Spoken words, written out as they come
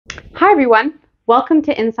Hi everyone, welcome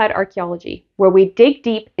to Inside Archaeology, where we dig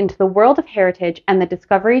deep into the world of heritage and the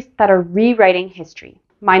discoveries that are rewriting history.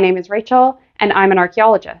 My name is Rachel, and I'm an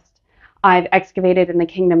archaeologist. I've excavated in the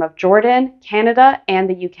Kingdom of Jordan, Canada, and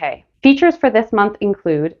the UK. Features for this month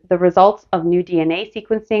include the results of new DNA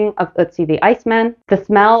sequencing of Ötzi the Iceman, the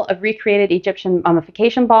smell of recreated Egyptian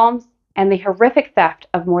mummification bombs, and the horrific theft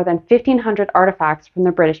of more than 1,500 artifacts from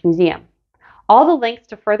the British Museum. All the links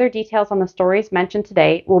to further details on the stories mentioned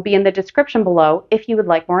today will be in the description below if you would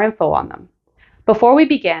like more info on them. Before we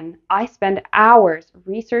begin, I spend hours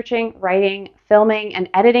researching, writing, filming, and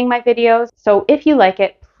editing my videos, so if you like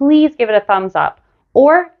it, please give it a thumbs up.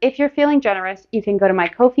 Or if you're feeling generous, you can go to my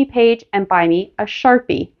Ko-fi page and buy me a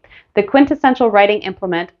Sharpie, the quintessential writing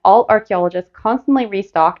implement all archaeologists constantly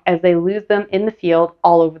restock as they lose them in the field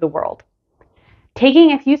all over the world.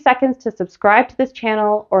 Taking a few seconds to subscribe to this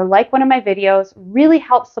channel or like one of my videos really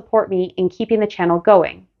helps support me in keeping the channel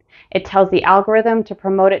going. It tells the algorithm to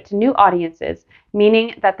promote it to new audiences,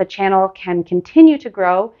 meaning that the channel can continue to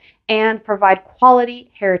grow and provide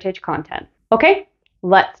quality heritage content. Okay,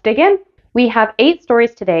 let's dig in. We have 8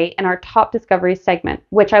 stories today in our top discoveries segment,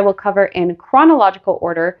 which I will cover in chronological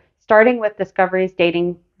order, starting with discoveries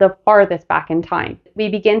dating the farthest back in time. We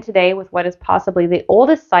begin today with what is possibly the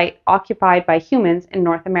oldest site occupied by humans in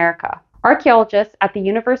North America. Archaeologists at the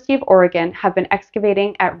University of Oregon have been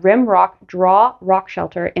excavating at Rim Rock Draw Rock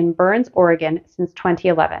Shelter in Burns, Oregon since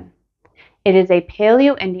 2011. It is a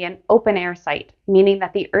Paleo-Indian open-air site, meaning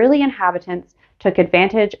that the early inhabitants took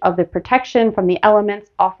advantage of the protection from the elements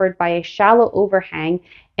offered by a shallow overhang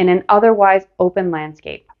in an otherwise open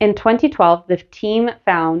landscape. In 2012, the team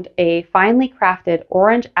found a finely crafted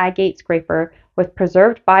orange agate scraper with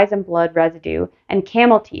preserved bison blood residue and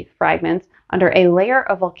camel teeth fragments under a layer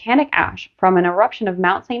of volcanic ash from an eruption of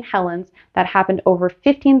Mount St. Helens that happened over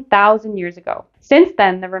 15,000 years ago. Since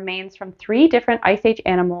then, the remains from 3 different Ice Age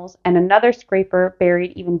animals and another scraper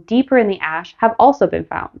buried even deeper in the ash have also been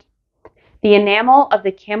found. The enamel of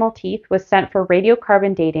the camel teeth was sent for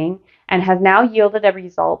radiocarbon dating and has now yielded a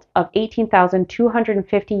result of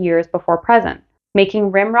 18,250 years before present,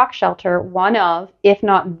 making Rim Rock Shelter one of, if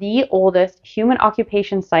not the oldest, human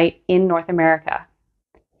occupation site in North America.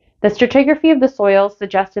 The stratigraphy of the soils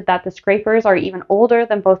suggested that the scrapers are even older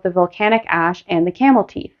than both the volcanic ash and the camel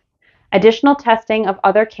teeth. Additional testing of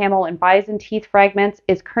other camel and bison teeth fragments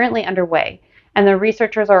is currently underway, and the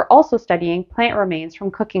researchers are also studying plant remains from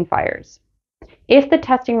cooking fires. If the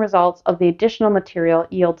testing results of the additional material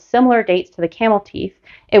yield similar dates to the camel teeth,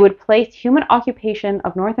 it would place human occupation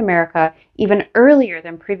of North America even earlier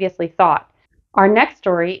than previously thought. Our next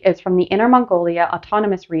story is from the Inner Mongolia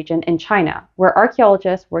Autonomous Region in China, where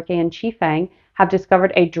archaeologists working in Qifeng have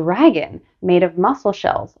discovered a dragon made of mussel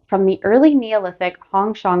shells from the early Neolithic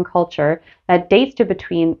Hongshan culture that dates to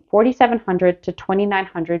between 4700 to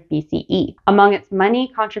 2900 BCE. Among its many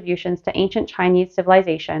contributions to ancient Chinese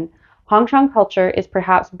civilization, Hongshan culture is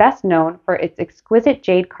perhaps best known for its exquisite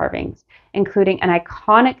jade carvings, including an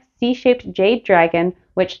iconic C-shaped jade dragon,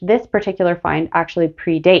 which this particular find actually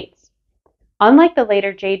predates. Unlike the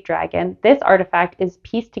later jade dragon, this artifact is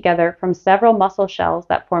pieced together from several mussel shells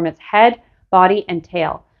that form its head, body, and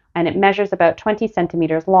tail, and it measures about 20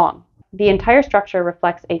 centimeters long. The entire structure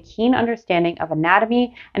reflects a keen understanding of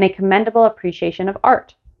anatomy and a commendable appreciation of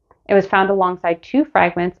art. It was found alongside 2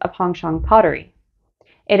 fragments of Hongshan pottery.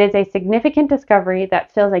 It is a significant discovery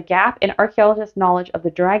that fills a gap in archaeologists' knowledge of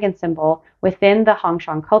the dragon symbol within the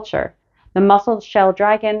Hongshan culture. The mussel shell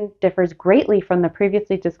dragon differs greatly from the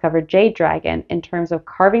previously discovered jade dragon in terms of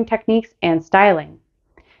carving techniques and styling.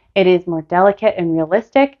 It is more delicate and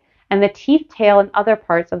realistic, and the teeth, tail, and other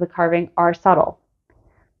parts of the carving are subtle.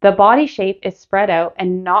 The body shape is spread out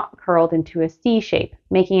and not curled into a C shape,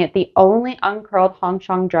 making it the only uncurled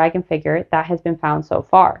Hongshan dragon figure that has been found so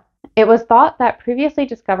far. It was thought that previously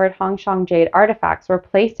discovered Hongshan jade artifacts were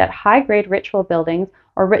placed at high-grade ritual buildings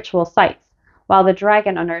or ritual sites, while the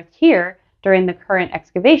dragon unearthed here during the current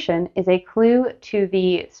excavation is a clue to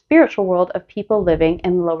the spiritual world of people living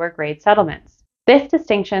in lower-grade settlements. This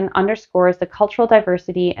distinction underscores the cultural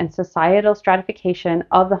diversity and societal stratification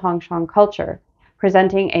of the Hongshan culture,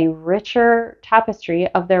 presenting a richer tapestry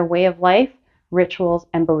of their way of life, rituals,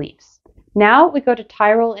 and beliefs. Now we go to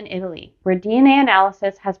Tyrol in Italy, where DNA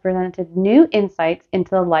analysis has presented new insights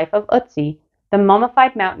into the life of Ötzi, the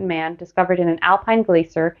mummified mountain man discovered in an alpine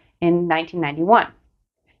glacier in 1991.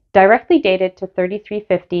 Directly dated to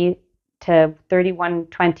 3350 to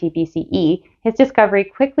 3120 BCE, his discovery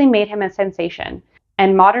quickly made him a sensation,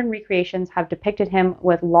 and modern recreations have depicted him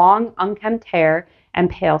with long, unkempt hair and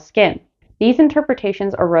pale skin. These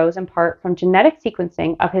interpretations arose in part from genetic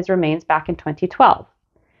sequencing of his remains back in 2012.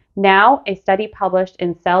 Now, a study published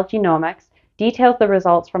in Cell Genomics details the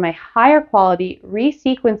results from a higher quality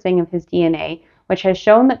resequencing of his DNA, which has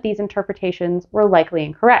shown that these interpretations were likely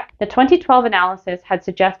incorrect. The 2012 analysis had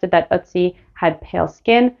suggested that Ötzi had pale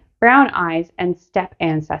skin, brown eyes, and steppe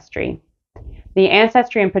ancestry. The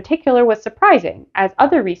ancestry in particular was surprising, as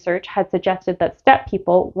other research had suggested that steppe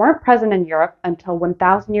people weren't present in Europe until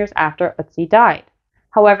 1,000 years after Ötzi died.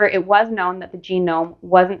 However, it was known that the genome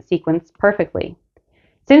wasn't sequenced perfectly.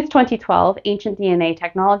 Since 2012, ancient DNA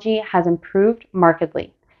technology has improved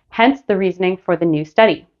markedly, hence the reasoning for the new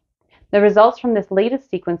study. The results from this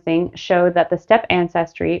latest sequencing showed that the steppe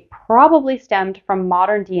ancestry probably stemmed from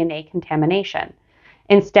modern DNA contamination.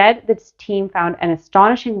 Instead, this team found an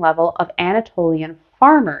astonishing level of Anatolian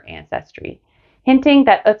farmer ancestry, hinting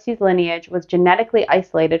that Ötzi's lineage was genetically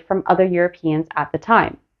isolated from other Europeans at the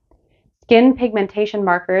time. Skin pigmentation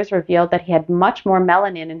markers revealed that he had much more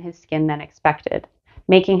melanin in his skin than expected,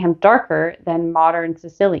 making him darker than modern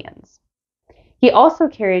Sicilians. He also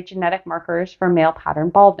carried genetic markers for male pattern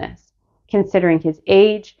baldness. Considering his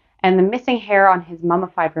age and the missing hair on his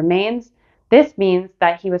mummified remains, this means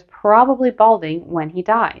that he was probably balding when he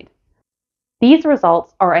died. These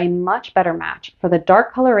results are a much better match for the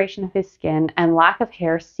dark coloration of his skin and lack of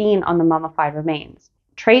hair seen on the mummified remains,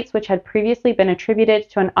 traits which had previously been attributed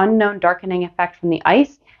to an unknown darkening effect from the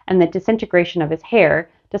ice and the disintegration of his hair,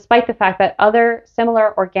 despite the fact that other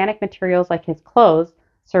similar organic materials like his clothes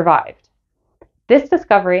survived. This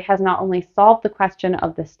discovery has not only solved the question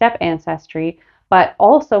of the steppe ancestry, but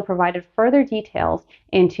also provided further details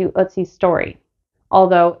into Ötzi's story,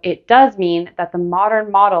 although it does mean that the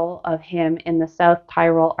modern model of him in the South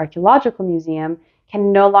Tyrol Archaeological Museum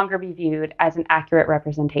can no longer be viewed as an accurate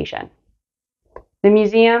representation. The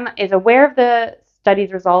museum is aware of the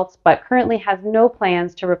study's results, but currently has no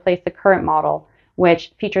plans to replace the current model,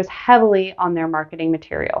 which features heavily on their marketing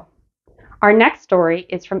material. Our next story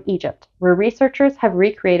is from Egypt, where researchers have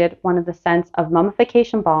recreated one of the scents of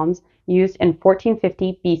mummification bombs used in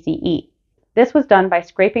 1450 BCE. This was done by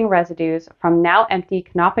scraping residues from now empty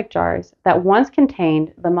canopic jars that once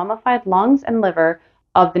contained the mummified lungs and liver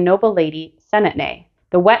of the noble lady Senetne,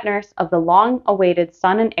 the wet nurse of the long-awaited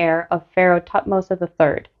son and heir of Pharaoh Thutmose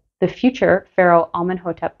III, the future Pharaoh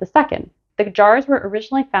Amenhotep II. The jars were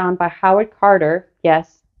originally found by Howard Carter,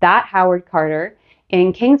 yes, that Howard Carter,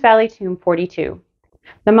 in Kings Valley Tomb 42.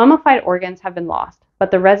 The mummified organs have been lost, but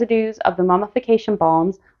the residues of the mummification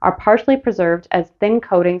bombs are partially preserved as thin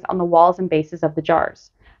coatings on the walls and bases of the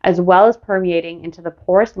jars, as well as permeating into the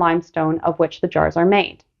porous limestone of which the jars are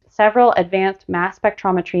made. Several advanced mass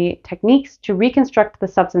spectrometry techniques to reconstruct the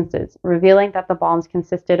substances, revealing that the bombs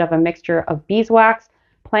consisted of a mixture of beeswax,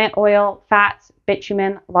 plant oil, fats,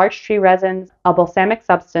 bitumen, larch tree resins, a balsamic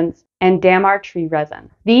substance, and damar tree resin.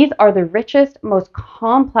 These are the richest, most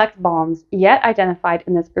complex bombs yet identified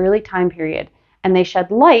in this early time period, and they shed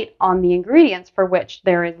light on the ingredients for which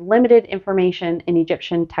there is limited information in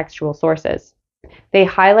Egyptian textual sources. They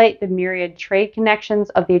highlight the myriad trade connections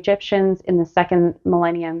of the Egyptians in the 2nd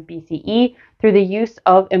millennium BCE through the use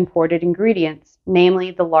of imported ingredients, namely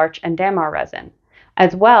the larch and damar resin,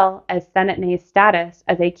 as well as Senetne's status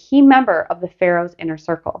as a key member of the pharaoh's inner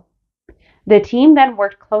circle. The team then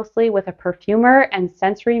worked closely with a perfumer and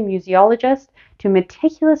sensory museologist to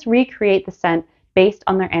meticulously recreate the scent based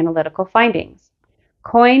on their analytical findings.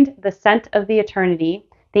 Coined the scent of the eternity,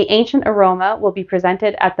 the ancient aroma will be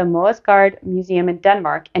presented at the Moesgaard Museum in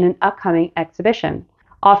Denmark in an upcoming exhibition,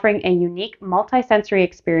 offering a unique multi-sensory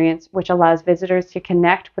experience which allows visitors to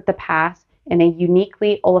connect with the past in a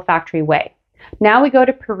uniquely olfactory way. Now we go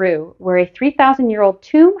to Peru, where a 3,000-year-old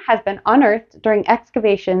tomb has been unearthed during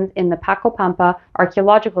excavations in the Pacopampa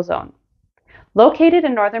archaeological zone. Located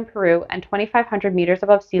in northern Peru and 2,500 meters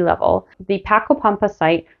above sea level, the Pacopampa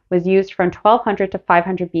site was used from 1200 to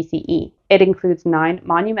 500 BCE. It includes 9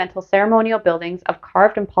 monumental ceremonial buildings of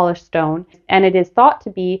carved and polished stone, and it is thought to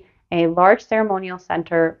be a large ceremonial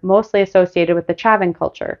center mostly associated with the Chavín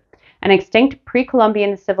culture, an extinct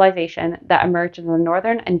pre-Columbian civilization that emerged in the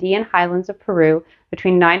northern Andean highlands of Peru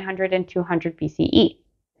between 900 and 200 BCE.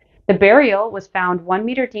 The burial was found 1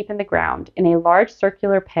 meter deep in the ground in a large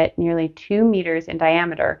circular pit nearly 2 meters in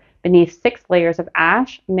diameter beneath 6 layers of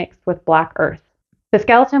ash mixed with black earth. The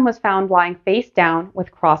skeleton was found lying face down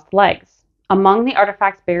with crossed legs. Among the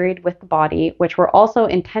artifacts buried with the body, which were also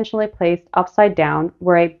intentionally placed upside down,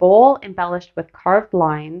 were a bowl embellished with carved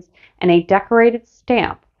lines and a decorated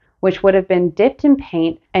stamp, which would have been dipped in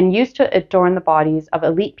paint and used to adorn the bodies of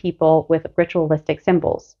elite people with ritualistic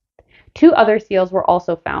symbols. 2 other seals were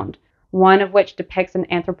also found, one of which depicts an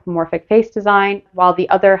anthropomorphic face design, while the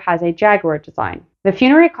other has a jaguar design. The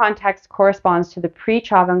funerary context corresponds to the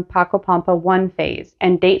pre-Chavang Pacopampa I phase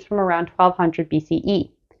and dates from around 1200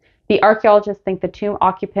 BCE. The archaeologists think the tomb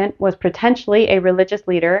occupant was potentially a religious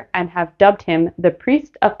leader and have dubbed him the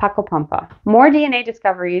priest of Pacopampa. More DNA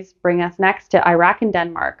discoveries bring us next to Iraq and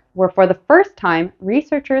Denmark, where for the first time,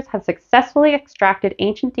 researchers have successfully extracted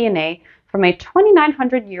ancient DNA from a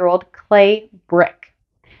 2,900-year-old clay brick.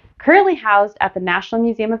 Currently housed at the National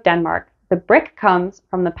Museum of Denmark, the brick comes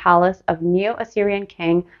from the palace of Neo-Assyrian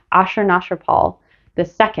king Ashurnasirpal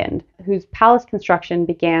II, whose palace construction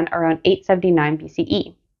began around 879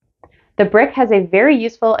 BCE. The brick has a very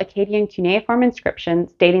useful Akkadian cuneiform inscription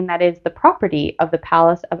stating that it is the property of the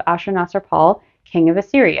palace of Ashurnasirpal, king of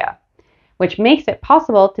Assyria, which makes it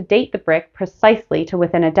possible to date the brick precisely to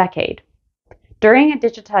within a decade. During a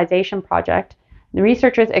digitization project, the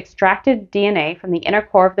researchers extracted DNA from the inner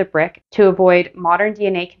core of the brick to avoid modern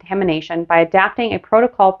DNA contamination by adapting a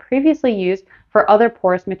protocol previously used for other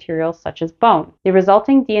porous materials such as bone. The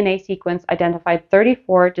resulting DNA sequence identified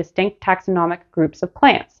 34 distinct taxonomic groups of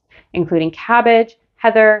plants, including cabbage,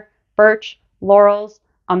 heather, birch, laurels,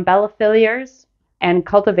 umbellifoliars, and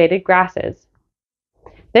cultivated grasses.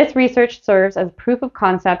 This research serves as proof of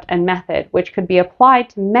concept and method, which could be applied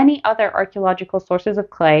to many other archaeological sources of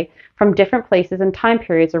clay from different places and time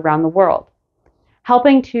periods around the world,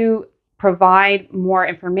 helping to provide more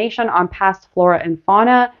information on past flora and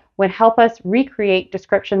fauna would help us recreate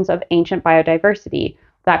descriptions of ancient biodiversity.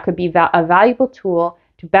 That could be a valuable tool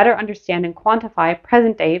to better understand and quantify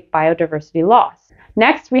present-day biodiversity loss.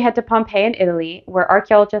 Next, we head to Pompeii in Italy, where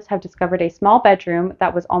archaeologists have discovered a small bedroom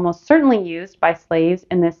that was almost certainly used by slaves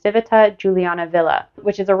in the Civita Juliana villa,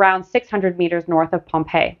 which is around 600 meters north of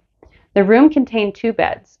Pompeii. The room contained 2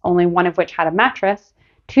 beds, only one of which had a mattress,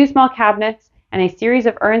 2 small cabinets, and a series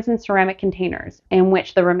of urns and ceramic containers, in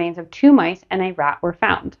which the remains of 2 mice and a rat were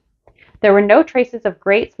found. There were no traces of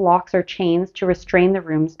grates, locks, or chains to restrain the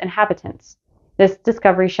room's inhabitants. This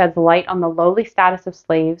discovery sheds light on the lowly status of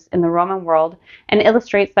slaves in the Roman world and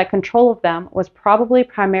illustrates that control of them was probably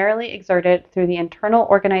primarily exerted through the internal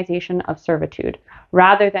organization of servitude,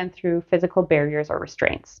 rather than through physical barriers or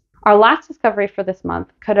restraints. Our last discovery for this month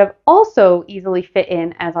could have also easily fit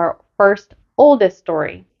in as our first oldest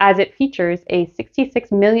story, as it features a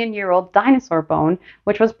 66-million-year-old dinosaur bone,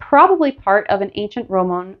 which was probably part of an ancient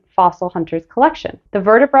Roman fossil hunter's collection. The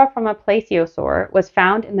vertebra from a plesiosaur was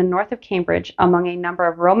found in the north of Cambridge among a number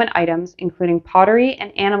of Roman items, including pottery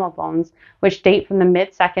and animal bones, which date from the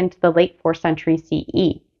mid-2nd to the late 4th century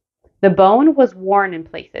CE. The bone was worn in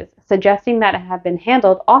places, suggesting that it had been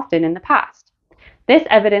handled often in the past. This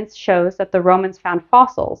evidence shows that the Romans found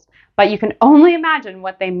fossils, but you can only imagine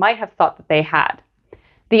what they might have thought that they had.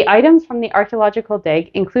 The items from the archaeological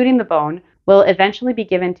dig, including the bone, will eventually be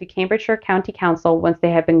given to Cambridgeshire County Council once they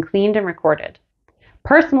have been cleaned and recorded.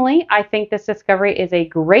 Personally, I think this discovery is a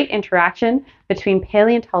great interaction between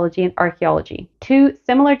paleontology and archaeology, 2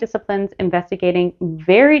 similar disciplines investigating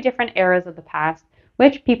very different eras of the past,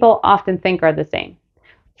 which people often think are the same.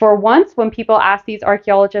 For once, when people ask these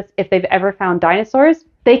archaeologists if they've ever found dinosaurs,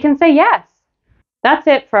 they can say yes. That's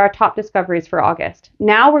it for our top discoveries for August.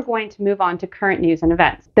 Now we're going to move on to current news and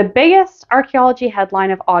events. The biggest archaeology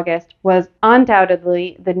headline of August was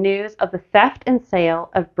undoubtedly the news of the theft and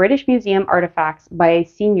sale of British Museum artifacts by a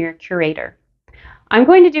senior curator. I'm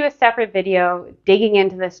going to do a separate video digging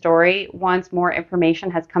into this story once more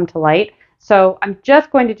information has come to light, so I'm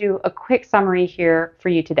just going to do a quick summary here for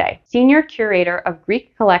you today. Senior curator of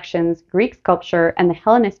Greek collections, Greek sculpture, and the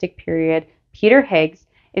Hellenistic period, Peter Higgs,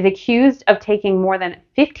 is accused of taking more than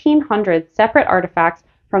 1,500 separate artifacts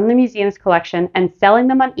from the museum's collection and selling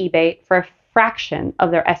them on eBay for a fraction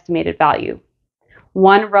of their estimated value.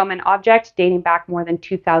 One Roman object dating back more than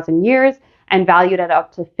 2,000 years and valued at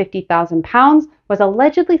up to £50,000 was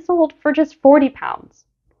allegedly sold for just £40.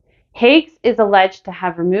 Higgs is alleged to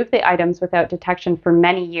have removed the items without detection for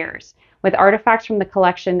many years, with artifacts from the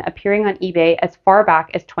collection appearing on eBay as far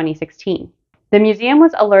back as 2016. The museum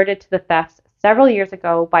was alerted to the thefts several years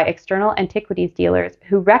ago by external antiquities dealers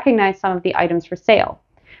who recognized some of the items for sale.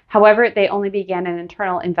 However, they only began an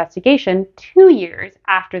internal investigation 2 years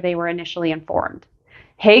after they were initially informed.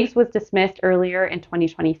 Higgs was dismissed earlier in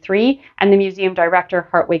 2023, and the museum director,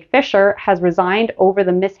 Hartwig Fischer, has resigned over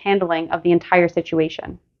the mishandling of the entire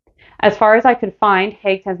situation. As far as I could find,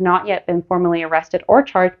 Higgs has not yet been formally arrested or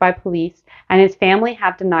charged by police, and his family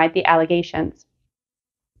have denied the allegations.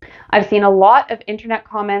 I've seen a lot of internet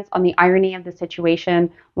comments on the irony of the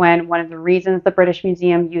situation when one of the reasons the British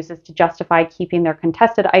Museum uses to justify keeping their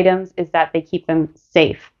contested items is that they keep them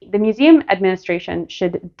safe. The museum administration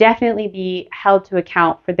should definitely be held to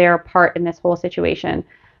account for their part in this whole situation,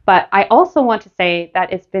 But I also want to say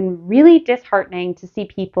that it's been really disheartening to see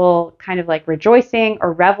people kind of like rejoicing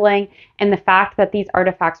or reveling in the fact that these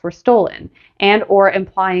artifacts were stolen and or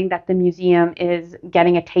implying that the museum is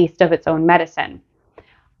getting a taste of its own medicine.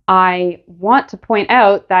 I want to point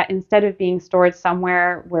out that instead of being stored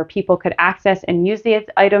somewhere where people could access and use these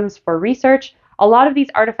items for research, a lot of these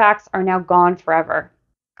artifacts are now gone forever.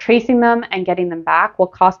 Tracing them and getting them back will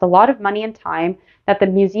cost a lot of money and time that the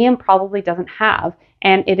museum probably doesn't have,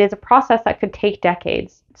 and it is a process that could take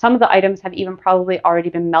decades. Some of the items have even probably already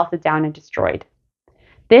been melted down and destroyed.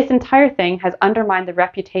 This entire thing has undermined the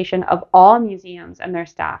reputation of all museums and their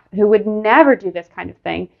staff, who would never do this kind of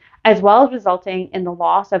thing, as well as resulting in the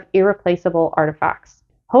loss of irreplaceable artifacts.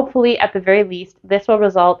 Hopefully, at the very least, this will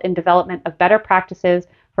result in development of better practices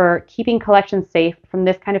for keeping collections safe from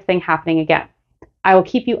this kind of thing happening again. I will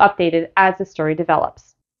keep you updated as the story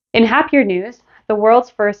develops. In happier news, the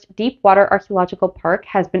world's first deep water archaeological park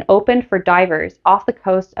has been opened for divers off the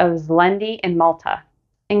coast of Zlēni in Malta.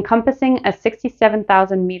 Encompassing a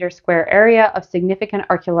 67,000 meter square area of significant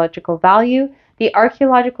archaeological value, the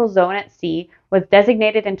archaeological zone at sea was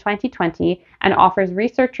designated in 2020 and offers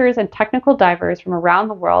researchers and technical divers from around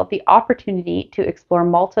the world the opportunity to explore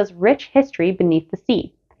Malta's rich history beneath the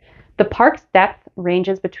sea. The park's depth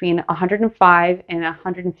ranges between 105 and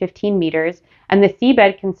 115 meters, and the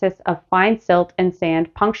seabed consists of fine silt and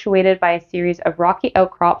sand punctuated by a series of rocky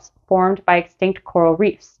outcrops formed by extinct coral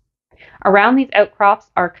reefs. Around these outcrops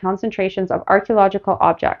are concentrations of archaeological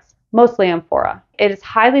objects, mostly amphora. It is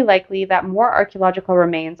highly likely that more archaeological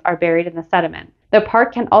remains are buried in the sediment. The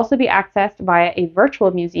park can also be accessed via a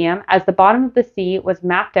virtual museum, as the bottom of the sea was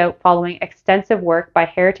mapped out following extensive work by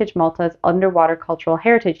Heritage Malta's Underwater Cultural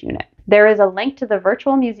Heritage Unit. There is a link to the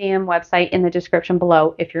virtual museum website in the description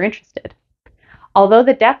below if you're interested. Although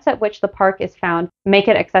the depths at which the park is found make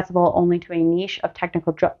it accessible only to a niche of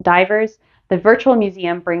technical divers, the virtual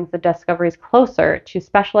museum brings the discoveries closer to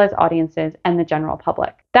specialized audiences and the general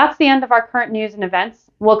public. That's the end of our current news and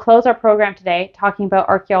events. We'll close our program today talking about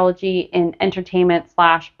archaeology in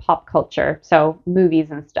entertainment/pop culture, so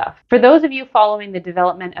movies and stuff. For those of you following the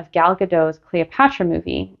development of Gal Gadot's Cleopatra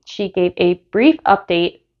movie, she gave a brief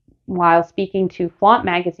update while speaking to Flaunt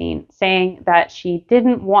magazine, saying that she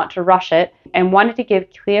didn't want to rush it and wanted to give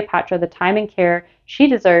Cleopatra the time and care she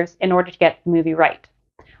deserves in order to get the movie right.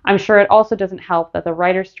 I'm sure it also doesn't help that the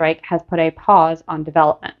writer's strike has put a pause on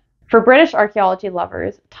development. For British archaeology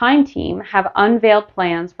lovers, Time Team have unveiled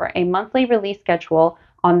plans for a monthly release schedule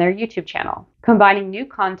on their YouTube channel, combining new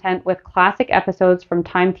content with classic episodes from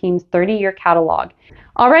Time Team's 30-year catalog.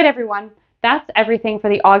 All right, everyone, that's everything for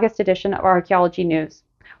the August edition of Archaeology News.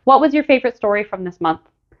 What was your favorite story from this month?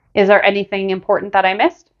 Is there anything important that I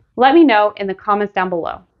missed? Let me know in the comments down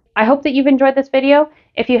below. I hope that you've enjoyed this video.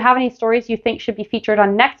 If you have any stories you think should be featured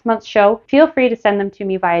on next month's show, feel free to send them to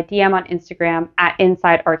me via DM on Instagram at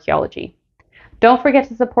Inside Archaeology. Don't forget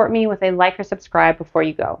to support me with a like or subscribe before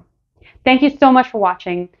you go. Thank you so much for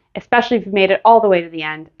watching, especially if you've made it all the way to the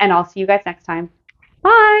end, and I'll see you guys next time.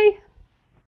 Bye!